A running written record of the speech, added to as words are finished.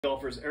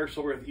Golfers, Eric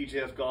Schulberg with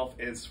EJF Golf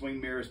and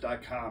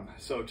SwingMirrors.com.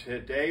 So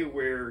today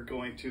we're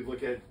going to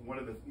look at one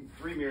of the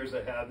three mirrors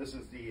I have. This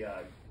is the,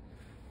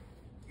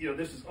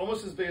 this is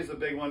almost as big as the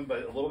big one,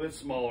 but a little bit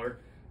smaller.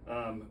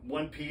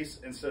 One piece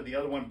instead the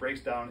other one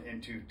breaks down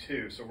into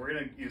two. So we're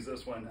going to use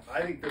this one.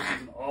 I think this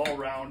is an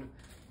all-around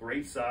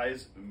great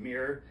size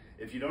mirror.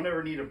 If you don't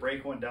ever need to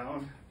break one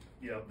down,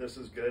 this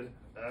is good.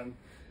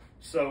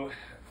 So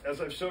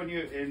as I've shown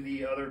you in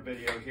the other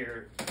video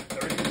here,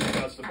 everything's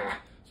adjustable.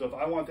 So if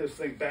I want this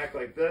thing back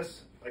like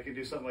this, I can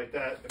do something like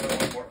that. If I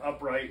want more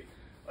upright,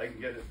 I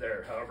can get it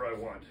there however I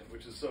want,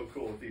 which is so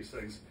cool with these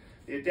things.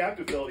 The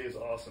adaptability is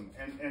awesome.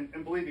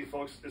 And believe me,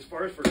 folks, as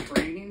far as for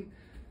training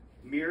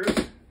mirrors,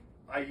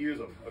 I use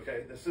them,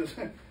 okay? This is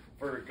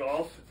for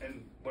golf,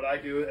 and what I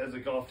do as a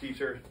golf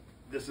teacher,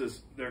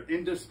 they're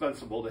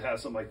indispensable to have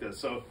something like this.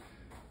 So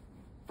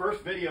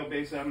first video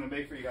basically I'm gonna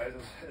make for you guys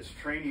is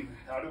training.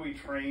 How do we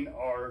train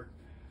our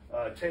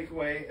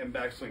takeaway and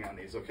backswing on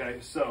these, okay?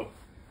 So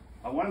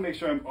I want to make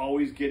sure I'm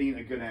always getting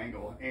a good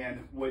angle.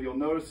 And what you'll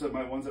notice at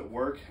my ones at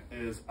work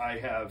is I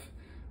have,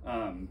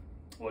 well,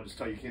 I'll just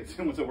tell you, you can't see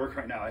the ones at work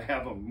right now. I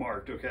have them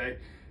marked, okay?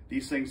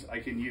 These things I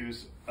can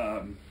use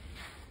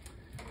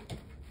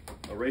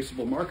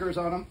erasable markers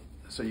on them.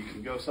 So you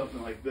can go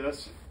something like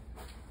this.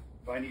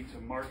 If I need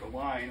to mark a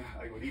line,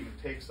 I would even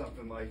take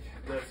something like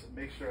this,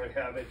 make sure I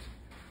have it.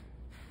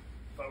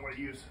 If I want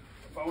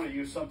to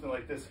use something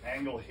like this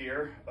angle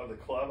here of the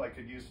club, I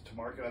could use it to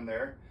mark it on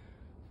there.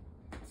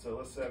 So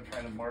let's say I'm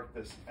trying to mark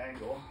this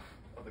angle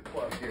of the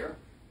club here.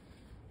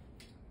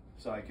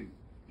 So I can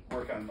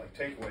work on like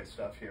takeaway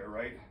stuff here,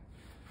 right?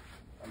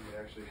 I'm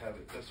gonna actually have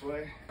it this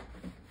way.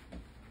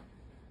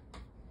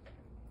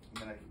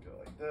 And then I can go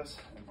like this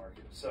and mark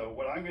it. So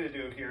what I'm gonna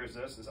do here is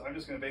I'm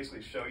just gonna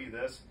basically show you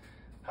this,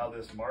 how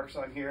this marks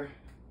on here.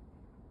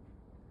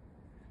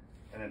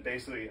 And then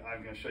basically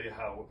I'm gonna show you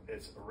how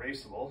it's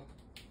erasable.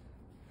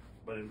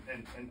 But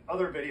in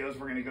other videos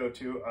we're going to go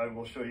to, I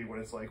will show you what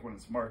it's like when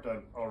it's marked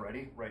on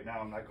already. Right now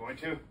I'm not going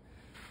to.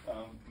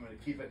 I'm going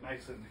to keep it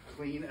nice and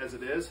clean as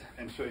it is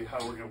and show you how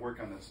we're going to work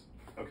on this.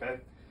 Okay?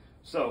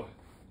 So,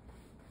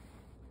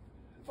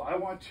 if I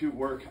want to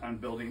work on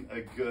building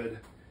a good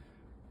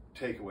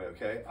takeaway,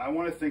 okay, I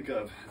want to think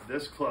of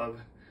this club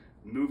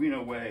moving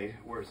away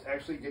where it's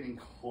actually getting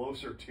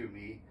closer to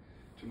me,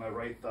 to my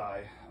right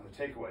thigh on the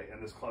takeaway,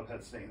 and this club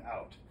head staying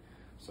out.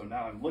 So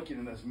now I'm looking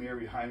in this mirror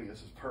behind me.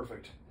 This is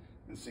perfect.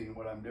 And seeing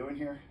what I'm doing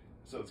here.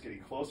 So it's getting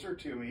closer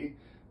to me,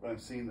 but I'm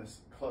seeing this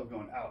club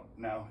going out.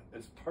 Now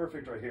it's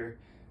perfect right here,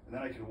 and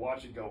then I can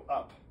watch it go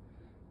up.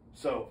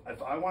 So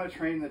if I want to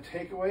train the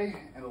takeaway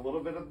and a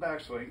little bit of the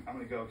backswing, I'm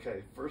going to go,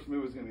 okay, first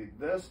move is going to be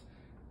this.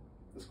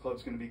 This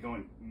club's going to be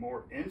going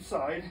more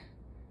inside.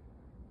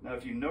 Now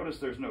if you notice,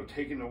 there's no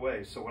taking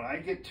away. So when I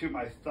get to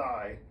my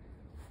thigh,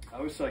 I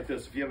always like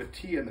this. If you have a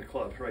T in the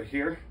club right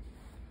here,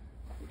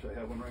 which I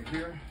have one right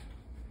here,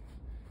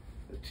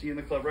 the T in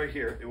the club right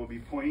here, it will be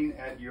pointing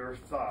at your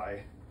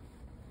thigh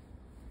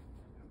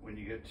when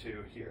you get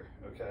to here,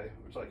 okay?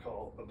 Which I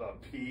call about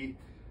P1.5,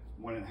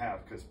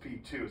 because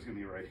P2 is gonna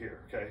be right here,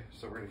 okay?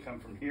 So we're gonna come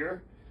from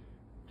here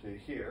to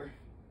here.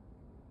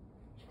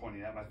 It's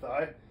pointing at my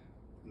thigh.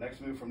 The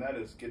next move from that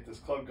is get this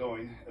club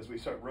going. As we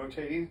start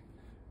rotating,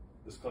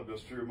 this club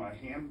goes through my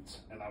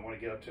hands, and I wanna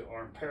get up to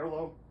arm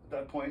parallel at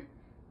that point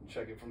and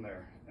check it from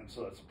there. And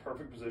so that's the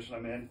perfect position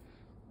I'm in.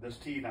 This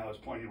T now is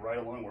pointing right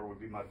along where would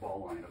be my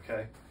ball line,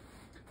 okay?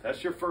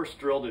 That's your first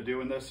drill to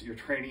doing this. You're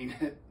training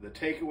the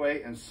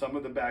takeaway and some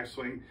of the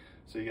backswing.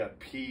 So you got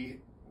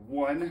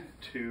P1,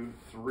 2,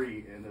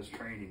 3 in this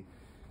training.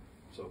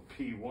 So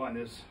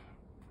P1 is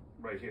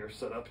right here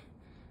set up.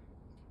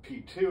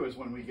 P2 is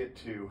when we get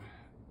to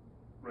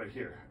right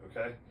here,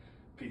 okay?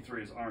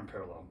 P3 is arm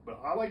parallel. But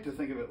I like to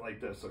think of it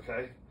like this,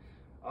 okay?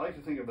 I like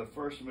to think of the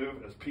first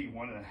move as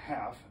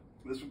P1.5.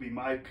 This would be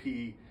my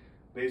P,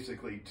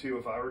 basically 2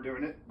 if I were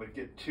doing it, but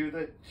get to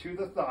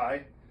the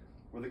thigh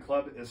where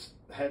the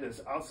head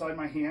is outside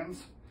my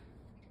hands.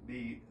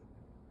 The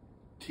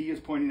T is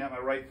pointing at my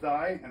right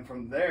thigh, and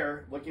from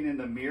there, looking in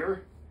the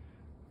mirror,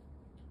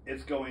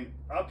 it's going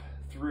up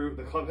through,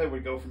 the club head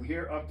would go from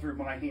here up through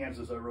my hands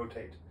as I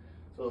rotate.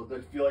 So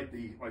I feel like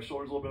my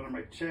shoulder's a little bit under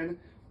my chin.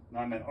 Now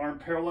I'm at arm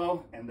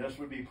parallel, and this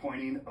would be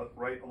pointing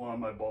right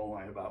along my ball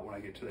line about when I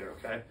get to there,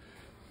 okay?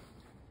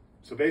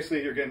 So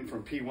basically you're getting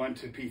from P1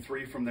 to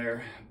P3 from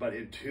there, but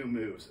in 2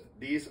 moves.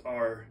 These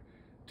are,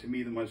 to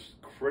me, the most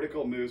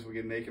critical moves we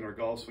can make in our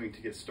golf swing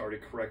to get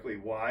started correctly.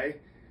 Why?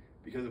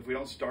 Because if we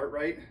don't start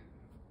right,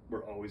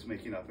 we're always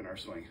making up in our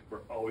swing.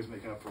 We're always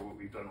making up for what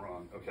we've done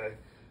wrong, okay?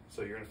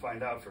 So you're gonna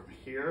find out from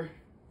here,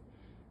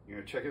 you're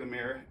gonna check in the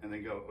mirror and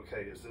then go,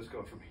 okay, is this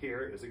going from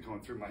here? Is it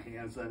going through my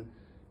hands then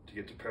to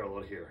get to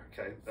parallel here,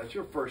 okay? That's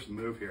your first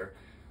move here.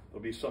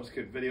 There'll be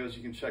subsequent videos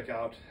you can check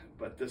out,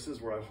 but this is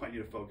where I want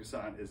you to focus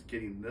on, is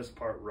getting this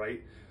part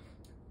right.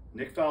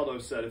 Nick Faldo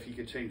said if he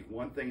could change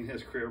one thing in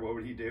his career, what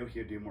would he do? He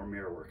would do more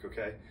mirror work,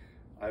 okay?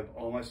 I have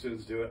all my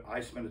students do it. I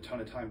spend a ton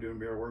of time doing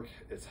mirror work.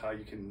 It's how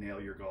you can nail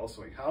your golf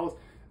swing. How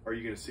are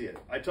you gonna see it?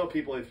 I tell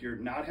people if you're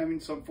not having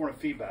some form of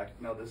feedback,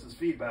 now this is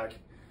feedback,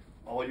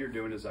 all you're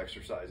doing is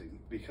exercising,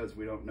 because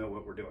we don't know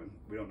what we're doing.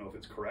 We don't know if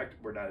it's correct.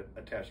 We're not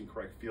attaching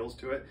correct feels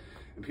to it.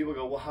 And people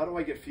go, well, how do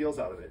I get feels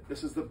out of it?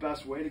 This is the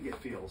best way to get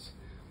feels,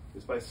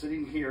 is by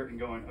sitting here and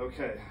going,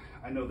 okay,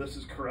 I know this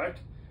is correct.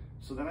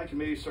 So then I can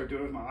maybe start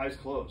doing it with my eyes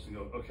closed and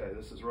go, okay,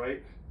 this is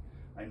right.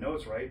 I know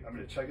it's right. I'm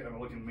gonna check it. I'm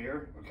gonna look in the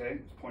mirror. Okay,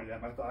 it's pointed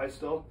at my thighs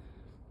still.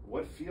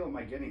 What feel am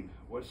I getting?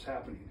 What's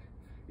happening?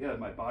 Yeah, is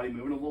my body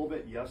moving a little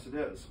bit? Yes, it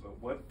is. But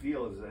what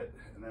feel is it?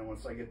 And then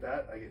once I get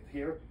that, I get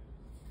here,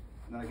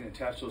 and then I can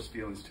attach those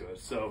feelings to it.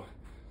 So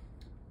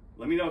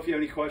let me know if you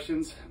have any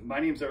questions. My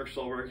name is Eric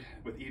Schulberg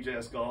with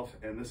EJS Golf,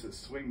 and this is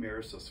Swing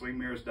Mirrors, so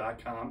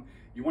swingmirrors.com.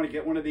 You want to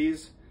get one of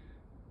these,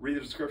 read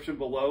the description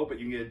below, but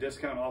you can get a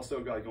discount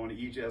also by going to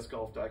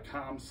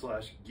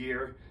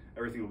ejsgolf.com/gear.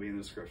 Everything will be in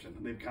the description.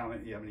 Leave a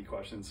comment if you have any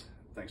questions.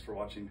 Thanks for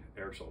watching.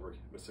 Eric Schulberg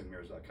with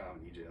swingmirrors.com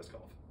and EJS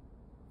Golf.